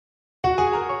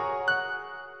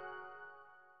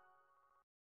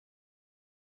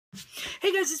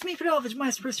Hey guys, it's me, Fidel, my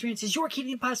experiences, your key to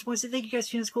the impossible. So thank you guys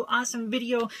for this cool, awesome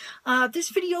video. This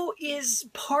video is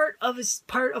part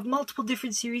of multiple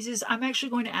different series. I'm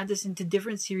actually going to add this into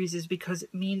different series because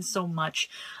it means so much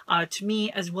to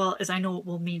me, as well as I know it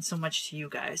will mean so much to you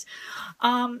guys.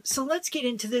 So let's get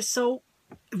into this. So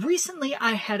recently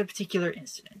I had a particular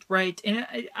incident, right? And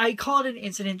I call it an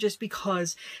incident just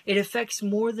because it affects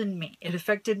more than me. It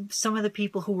affected some of the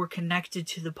people who were connected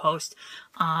to the post,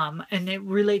 and it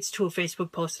relates to a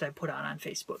Facebook post that I put out on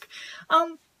Facebook.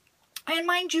 And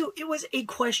mind you, it was a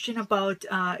question about,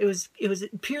 it was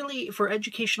purely for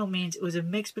educational means. It was a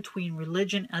mix between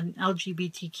religion and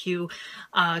LGBTQ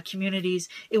communities.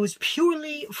 It was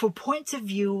purely for points of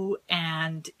view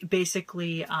and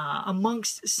basically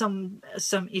amongst some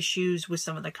issues with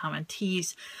some of the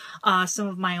commentees. Some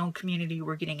of my own community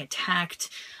were getting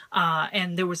attacked.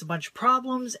 And there was a bunch of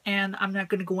problems, and I'm not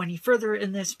going to go any further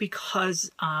in this because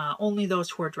only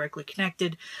those who are directly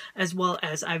connected, as well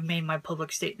as I've made my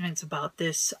public statements about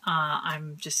this,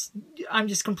 I'm just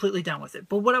completely done with it.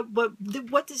 But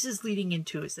what this is leading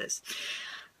into is this.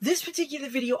 This particular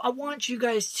video, I want you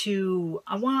guys to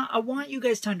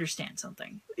understand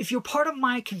something. If you're part of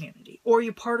my community, or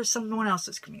you're part of someone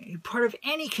else's community, part of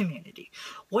any community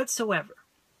whatsoever,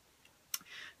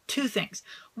 two things.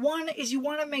 One is you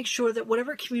want to make sure that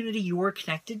whatever community you're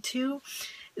connected to,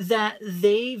 that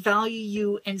they value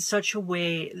you in such a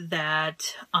way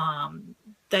that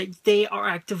that they are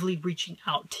actively reaching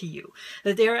out to you,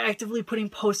 that they are actively putting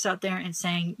posts out there and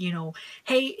saying, you know,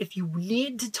 hey, if you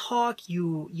need to talk,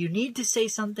 you need to say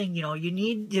something, you know,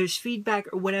 there's feedback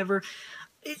or whatever.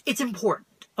 It's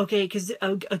important, okay? Because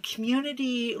a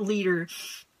community leader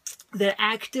that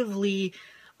actively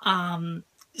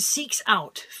seeks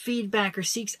out feedback or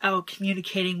seeks out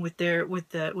communicating with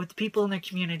the people in their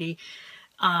community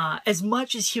as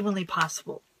much as humanly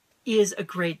possible is a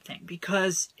great thing,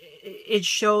 because it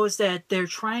shows that they're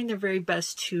trying their very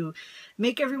best to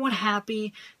make everyone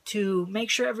happy, to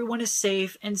make sure everyone is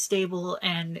safe and stable,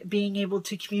 and being able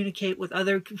to communicate with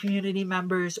other community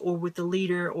members or with the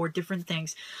leader or different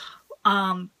things.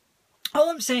 All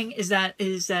I'm saying is that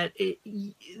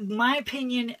in my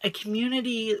opinion, a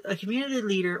community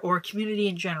leader or a community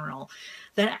in general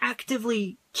that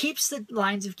actively keeps the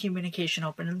lines of communication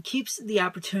open and keeps the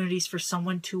opportunities for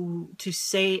someone to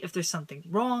say if there's something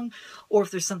wrong, or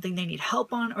if there's something they need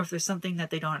help on, or if there's something that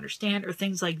they don't understand, or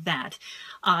things like that,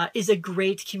 is a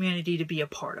great community to be a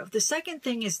part of. The second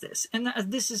thing is this, and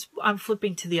this is, I'm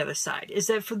flipping to the other side, is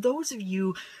that for those of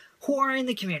you who are in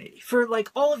the community, for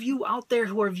like all of you out there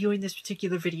who are viewing this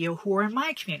particular video who are in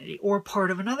my community or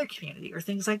part of another community or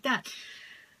things like that,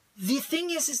 the thing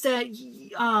is that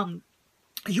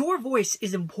your voice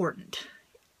is important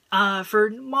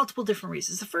for multiple different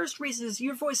reasons. The first reason is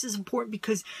your voice is important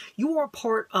because you are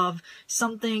part of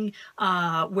something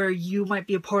where you might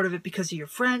be a part of it because of your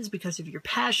friends, because of your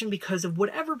passion, because of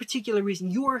whatever particular reason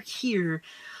you are here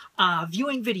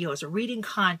viewing videos or reading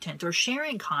content or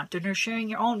sharing content or sharing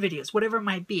your own videos, whatever it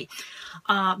might be,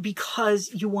 because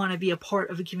you want to be a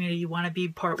part of a community, you want to be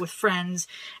part with friends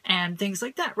and things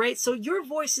like that, right? So your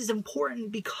voice is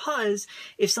important because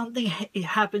if something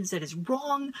happens that is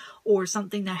wrong, or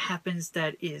something that happens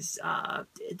that is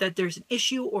that there's an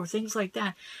issue or things like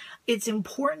that, it's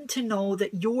important to know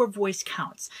that your voice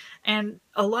counts. And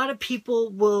a lot of people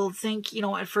will think, you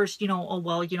know, at first, you know, oh,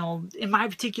 well, you know, in my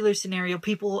particular scenario,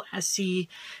 people see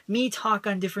me talk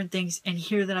on different things and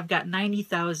hear that I've got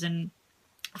 90,000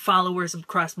 followers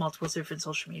across multiple different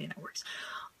social media networks.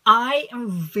 I am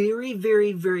very,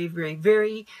 very, very, very,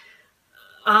 very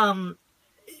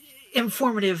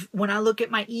informative when I look at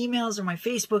my emails or my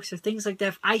Facebooks or things like that.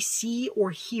 If I see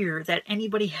or hear that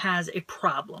anybody has a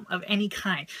problem of any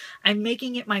kind, I'm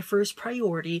making it my first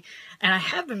priority, and I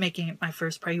have been making it my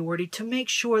first priority to make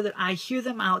sure that I hear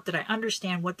them out, that I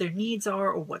understand what their needs are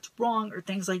or what's wrong or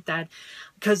things like that,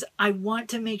 because I want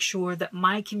to make sure that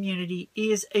my community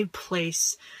is a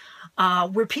place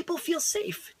where people feel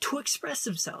safe to express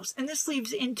themselves. And this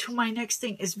leads into my next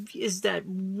thing, is that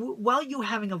while you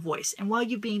having a voice and while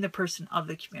you being the person of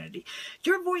the community,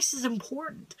 your voice is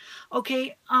important,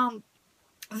 okay?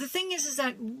 The thing is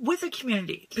that with a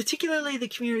community, particularly the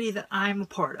community that I'm a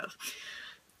part of,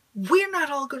 we're not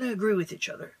all going to agree with each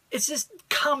other. It's just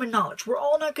common knowledge. We're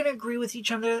all not going to agree with each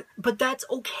other, but that's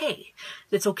okay.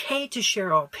 It's okay to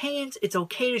share our opinions. It's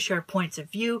okay to share points of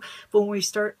view. But when we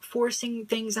start forcing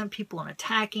things on people and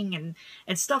attacking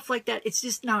and stuff like that, it's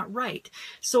just not right.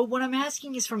 So what I'm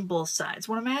asking is from both sides.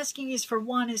 What I'm asking is, for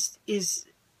one, is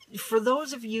for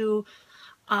those of you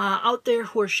out there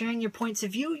who are sharing your points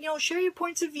of view, you know, share your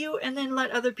points of view and then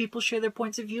let other people share their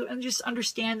points of view, and just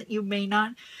understand that you may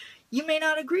not you may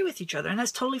not agree with each other, and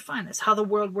that's totally fine. That's how the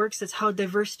world works. That's how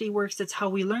diversity works. That's how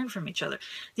we learn from each other.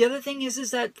 The other thing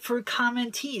is that for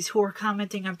commentees who are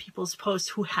commenting on people's posts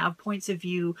who have points of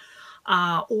view,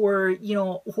 or, you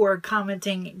know, who are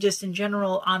commenting just in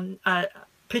general on,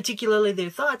 particularly their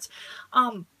thoughts,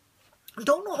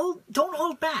 don't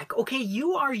hold back. Okay,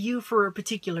 you are you for a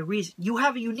particular reason. You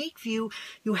have a unique view.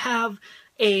 You have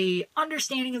a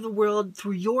understanding of the world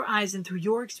through your eyes and through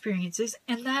your experiences,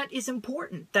 and that is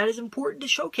important. That is important to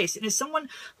showcase. And as someone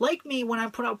like me, when I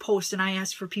put out posts and I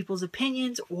ask for people's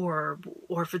opinions, or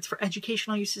if it's for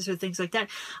educational uses or things like that,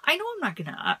 I know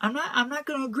I'm not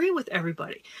gonna agree with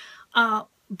everybody,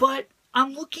 but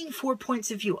I'm looking for points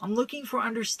of view. I'm looking for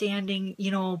understanding, you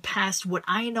know, past what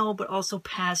I know, but also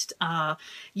past,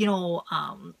 you know,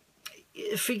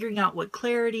 figuring out what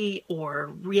clarity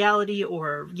or reality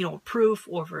or, you know, proof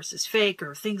or versus fake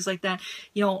or things like that.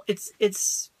 You know,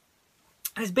 it's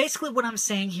basically what I'm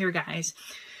saying here, guys,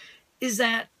 is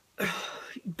that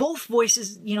both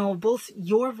voices, you know, both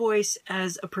your voice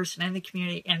as a person in the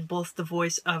community and both the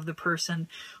voice of the person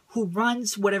who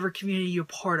runs whatever community you're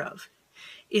part of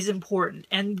is important.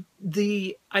 And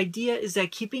the idea is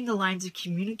that keeping the lines of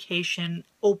communication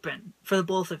open for the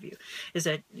both of you is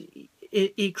that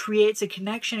it creates a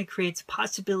connection, it creates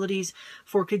possibilities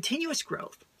for continuous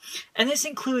growth. And this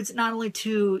includes not only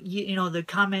to, you know, the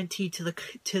commentee to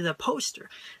the poster.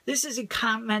 This is a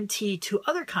commentee to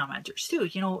other commenters too,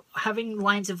 you know, having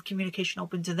lines of communication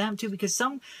open to them too, because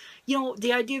some, you know,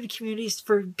 the idea of a community is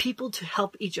for people to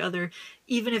help each other,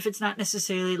 even if it's not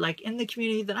necessarily like in the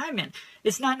community that I'm in.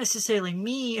 It's not necessarily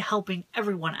me helping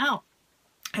everyone out.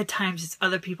 At times it's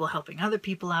other people helping other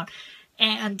people out.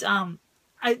 And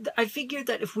I figured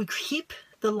that if we keep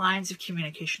the lines of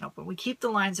communication open, we keep the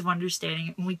lines of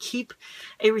understanding, and we keep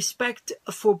a respect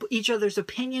for each other's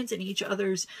opinions and each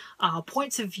other's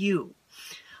points of view,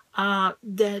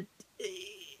 that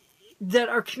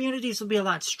our communities will be a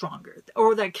lot stronger,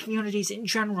 or that communities in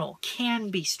general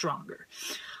can be stronger.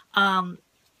 And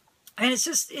it's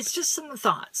just some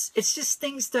thoughts. It's just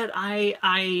things that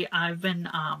I've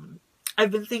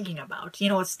been thinking about. You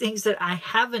know, it's things that I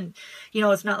haven't, you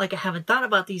know, it's not like I haven't thought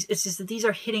about these. It's just that these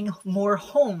are hitting more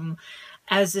home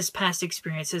as this past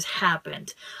experience has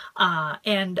happened.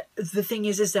 And the thing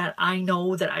is that I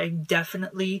know that I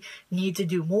definitely need to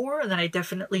do more, and that I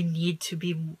definitely need to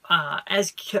be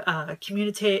as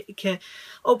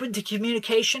open to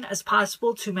communication as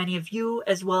possible to many of you,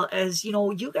 as well as, you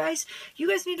know, you guys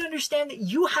need to understand that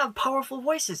you have powerful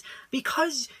voices,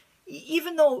 because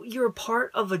even though you're a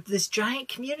part of this giant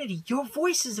community, your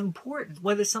voice is important.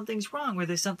 Whether something's wrong,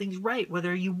 whether something's right,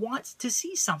 whether you want to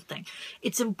see something,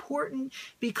 it's important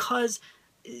because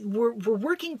we're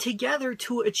working together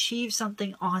to achieve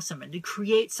something awesome and to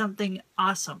create something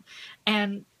awesome.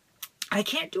 And I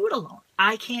can't do it alone.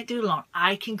 I can't do it alone.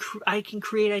 I can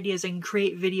create ideas. I can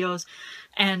create videos,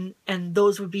 and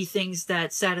those would be things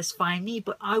that satisfy me.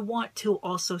 But I want to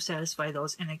also satisfy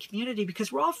those in a community,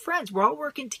 because we're all friends. We're all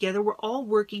working together. We're all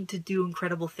working to do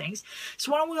incredible things.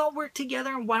 So why don't we all work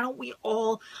together, and why don't we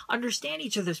all understand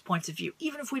each other's points of view,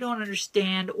 even if we don't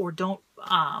understand or don't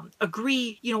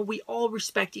agree? You know, we all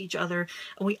respect each other,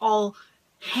 and we all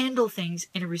handle things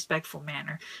in a respectful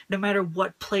manner, no matter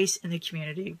what place in the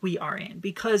community we are in.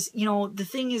 Because, you know, the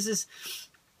thing is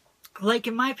like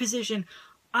in my position,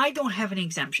 I don't have any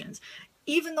exemptions.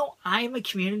 Even though I am a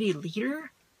community leader,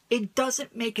 it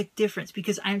doesn't make a difference,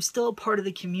 because I'm still a part of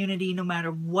the community no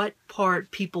matter what part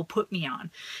people put me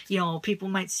on. You know, people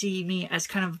might see me as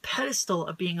kind of a pedestal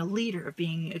of being a leader, of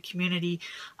being a community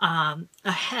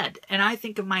ahead. And I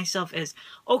think of myself as,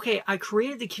 okay, I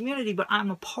created the community, but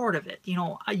I'm a part of it. You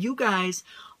know, you guys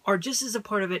are just as a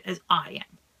part of it as I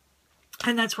am.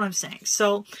 And that's what I'm saying.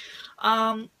 So,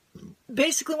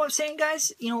 basically what I'm saying,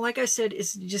 guys, you know, like I said,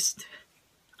 is just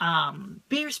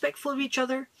be respectful of each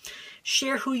other.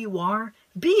 Share who you are.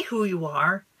 Be who you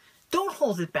are. Don't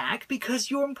hold it back,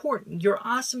 because you're important. You're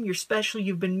awesome. You're special.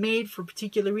 You've been made for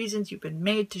particular reasons. You've been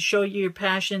made to show you your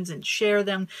passions and share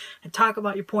them and talk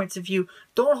about your points of view.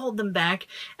 Don't hold them back.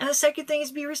 And the second thing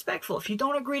is be respectful. If you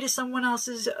don't agree to someone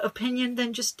else's opinion,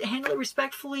 then just handle it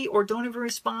respectfully, or don't even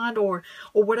respond, or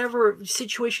whatever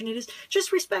situation it is.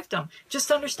 Just respect them. Just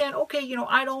understand, okay, you know,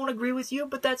 I don't agree with you,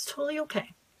 but that's totally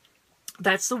okay.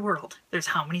 That's the world. There's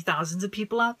how many thousands of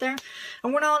people out there,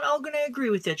 and we're not all going to agree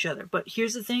with each other. But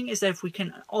here's the thing, is that if we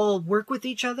can all work with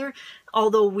each other,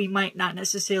 although we might not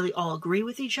necessarily all agree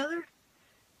with each other,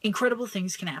 incredible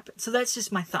things can happen. So that's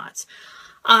just my thoughts.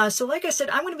 So like I said,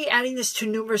 I'm going to be adding this to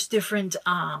numerous different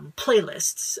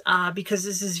playlists because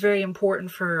this is very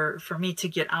important for me to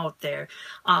get out there.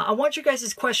 I want your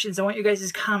guys' questions. I want your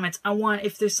guys' comments. I want,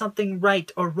 if there's something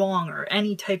right or wrong or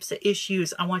any types of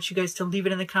issues, I want you guys to leave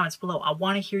it in the comments below. I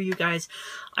want to hear you guys.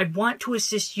 I want to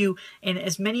assist you in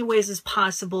as many ways as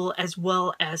possible, as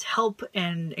well as help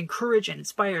and encourage and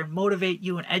inspire and motivate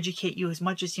you and educate you as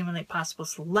much as humanly possible.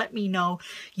 So let me know.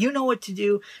 You know what to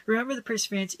do. Remember, the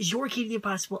perseverance is your key to the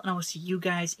impossible, and I will see you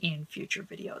guys in future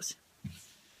videos.